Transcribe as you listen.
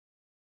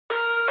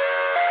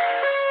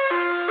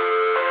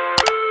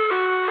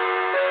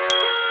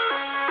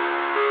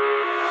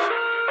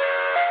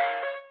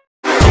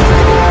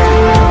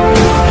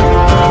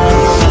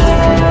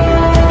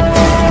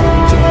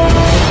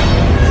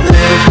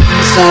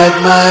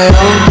inside my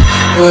own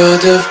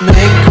world of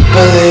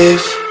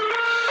make-believe.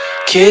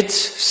 Kids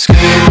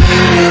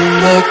screaming in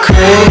the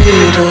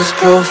cradles,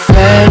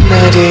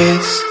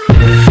 profanities.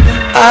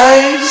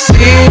 I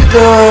see the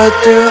world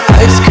through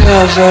eyes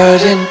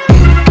covered in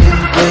ink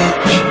and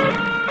bleach.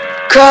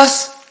 Cross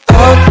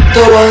out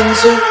the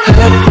ones who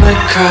heard my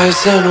cries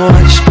and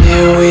watched me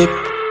weep.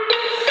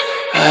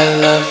 I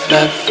love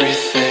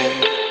everything.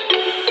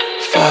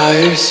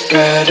 Fire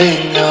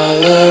spreading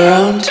all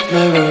around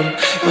my room.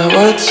 My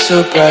world's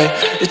so bright,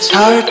 it's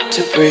hard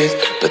to breathe,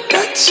 but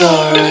that's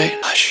alright.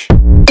 Hush.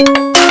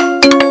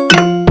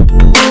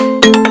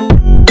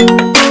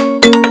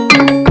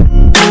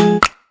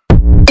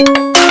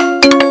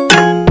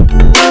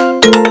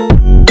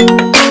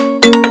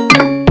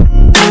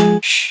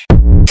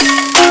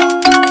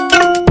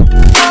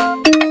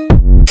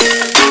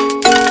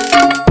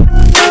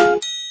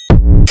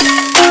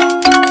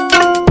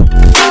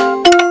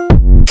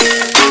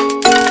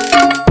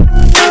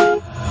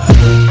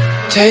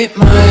 Tape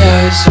my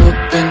eyes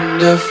open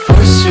to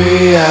force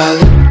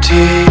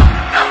reality.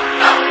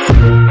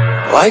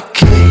 Why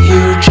can't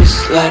you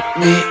just let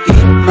me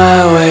eat my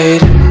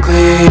weight in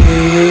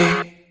glee?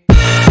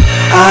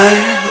 I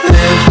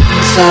live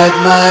inside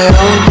my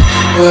own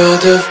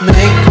world of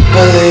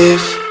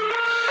make-believe.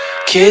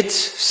 Kids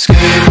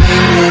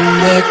screaming in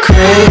their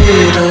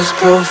cradles,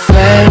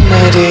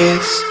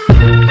 profanities.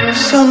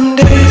 Some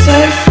days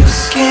I feel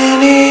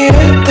skinnier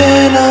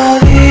than all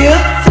the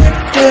other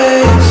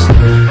days.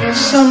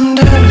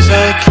 Sometimes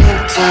I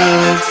can't tell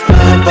if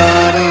my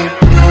body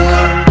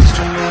belongs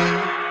to me.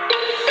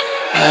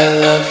 I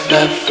love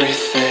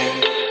everything.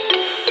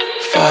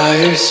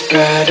 Fire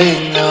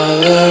spreading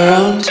all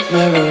around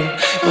my room.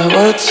 My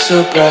world's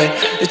so bright,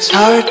 it's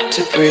hard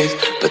to breathe,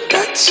 but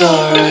that's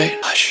alright.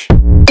 Hush.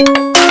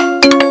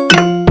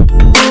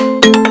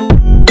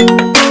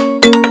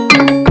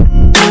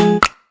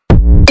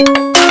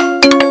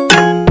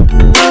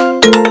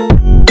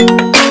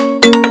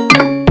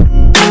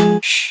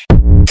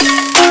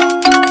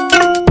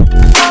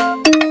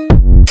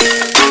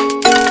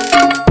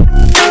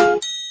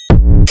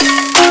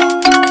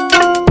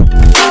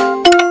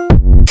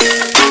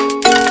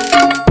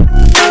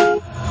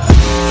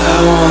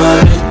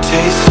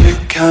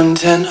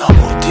 Content,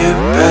 hold your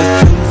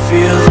breath and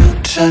feel the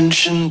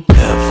tension.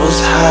 Devils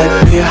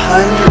hide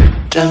behind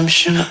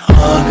redemption.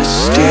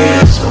 Honesty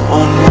is a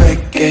one-way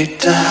gate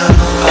to hell.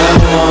 I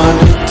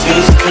wanna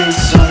taste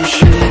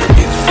consumption.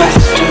 Breathe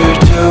faster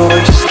to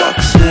waste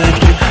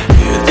oxygen.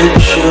 Hear the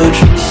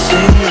children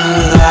sing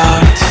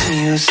aloud. It's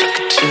music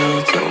till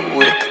the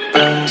wick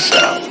burns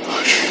out.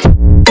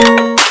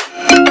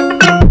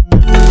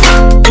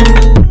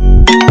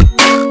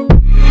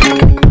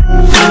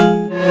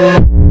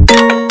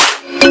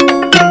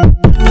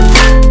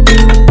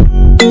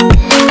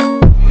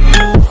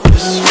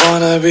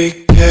 Be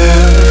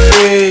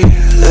carefree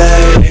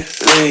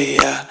lately,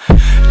 yeah.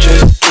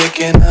 Just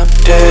kicking up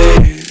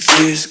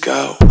daisies.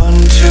 Got one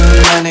too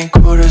many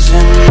quarters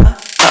in my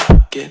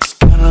pockets.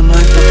 Count 'em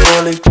like the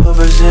 4-leaf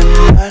clovers in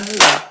my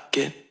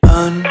locket.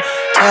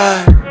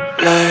 Untied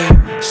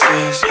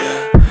laces,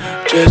 yeah.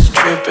 Just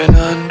tripping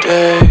on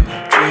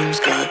daydreams.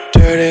 Got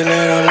dirty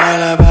little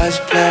lullabies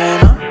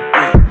playing on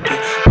repeat.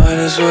 Might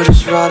as well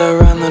just ride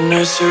around the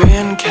nursery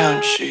and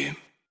count sheep.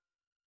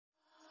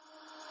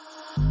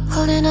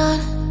 Holding on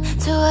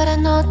to what I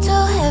know, to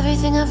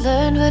everything I've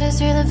learned. What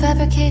is real and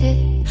fabricated?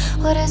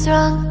 What is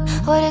wrong?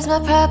 What is my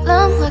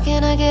problem? What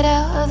can I get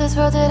out of this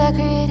world that I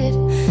created?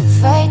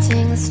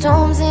 Fighting the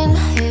storms in my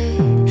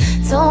head.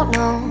 Don't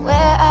know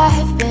where I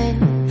have been.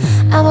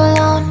 I'm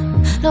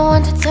alone, no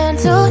one to turn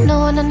to. No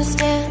one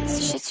understands,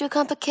 shit's too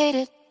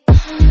complicated.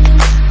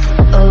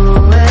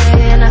 Away,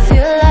 and I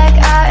feel like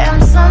I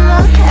am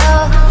someone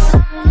else.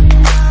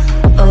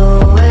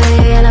 Away,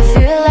 and I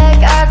feel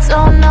like I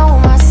don't know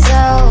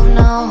myself,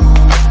 no.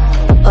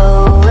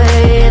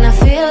 Away, and I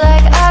feel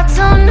like I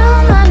don't know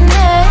my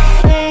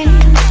name.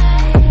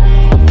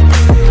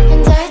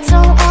 And I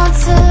don't want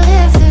to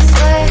live this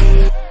way.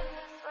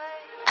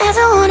 I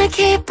don't wanna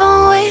keep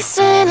on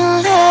wasting a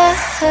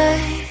life.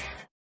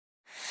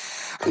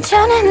 I'm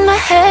drowning in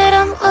my head,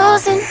 I'm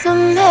losing the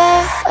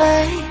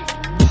mind.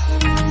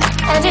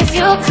 And if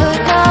you could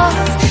know,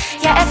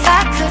 yeah, if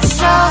I could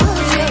show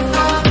you,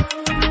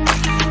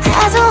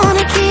 I don't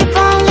wanna keep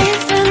on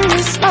living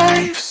this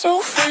life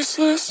so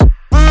faceless.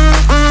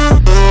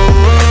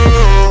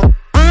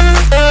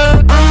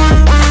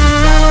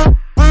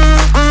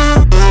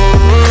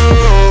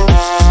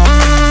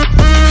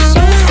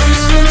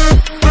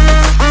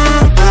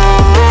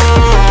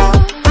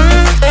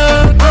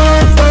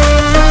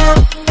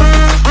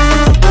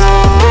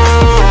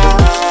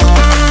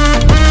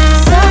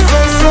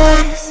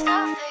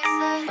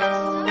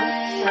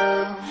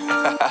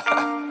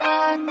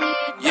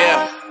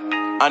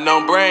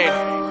 Unknown Brain,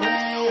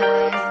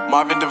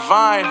 Marvin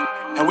Divine,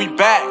 and we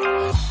back.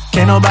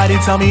 Can't nobody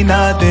tell me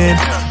nothing.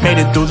 Made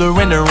it through the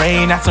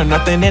rain, I turn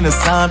nothing into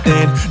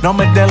something. No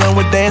more dealing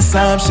with their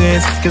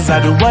assumptions, cause I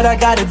do what I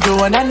gotta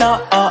do and I know,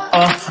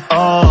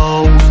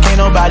 can't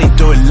nobody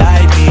do it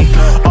like me.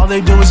 All they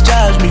do is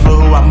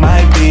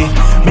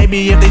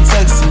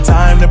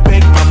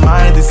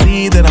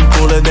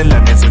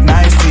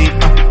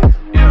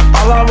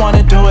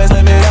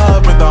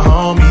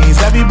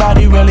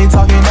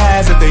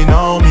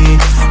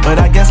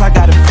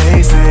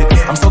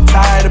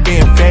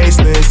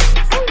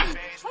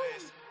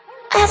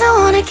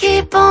wanna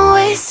keep on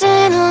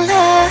wasting a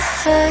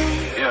life.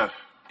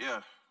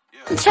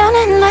 I'm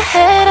drowning in my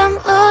head, I'm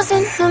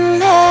losing my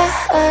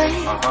mind.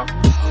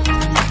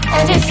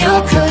 And if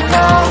you could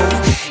know,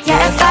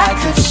 yeah, if I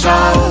could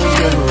show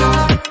you,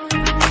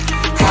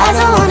 I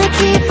don't wanna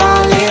keep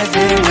on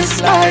living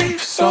this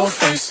life so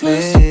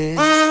faceless.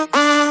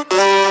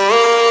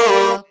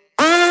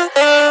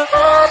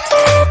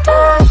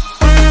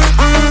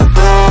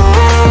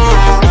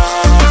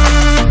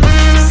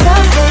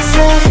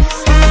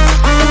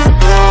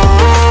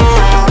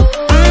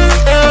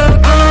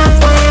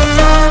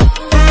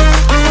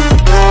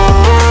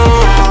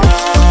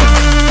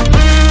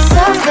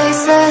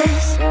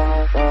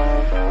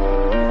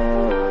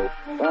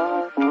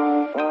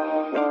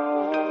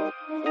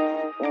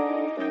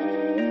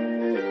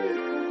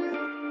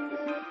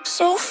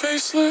 So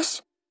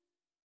faceless.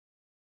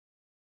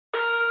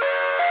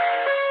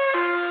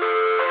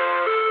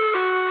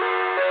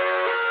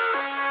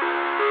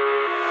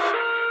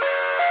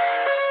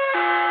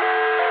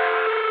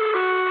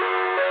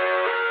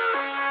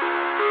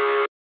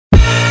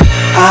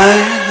 I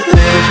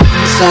live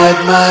inside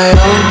my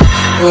own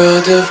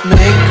world of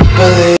make-believe.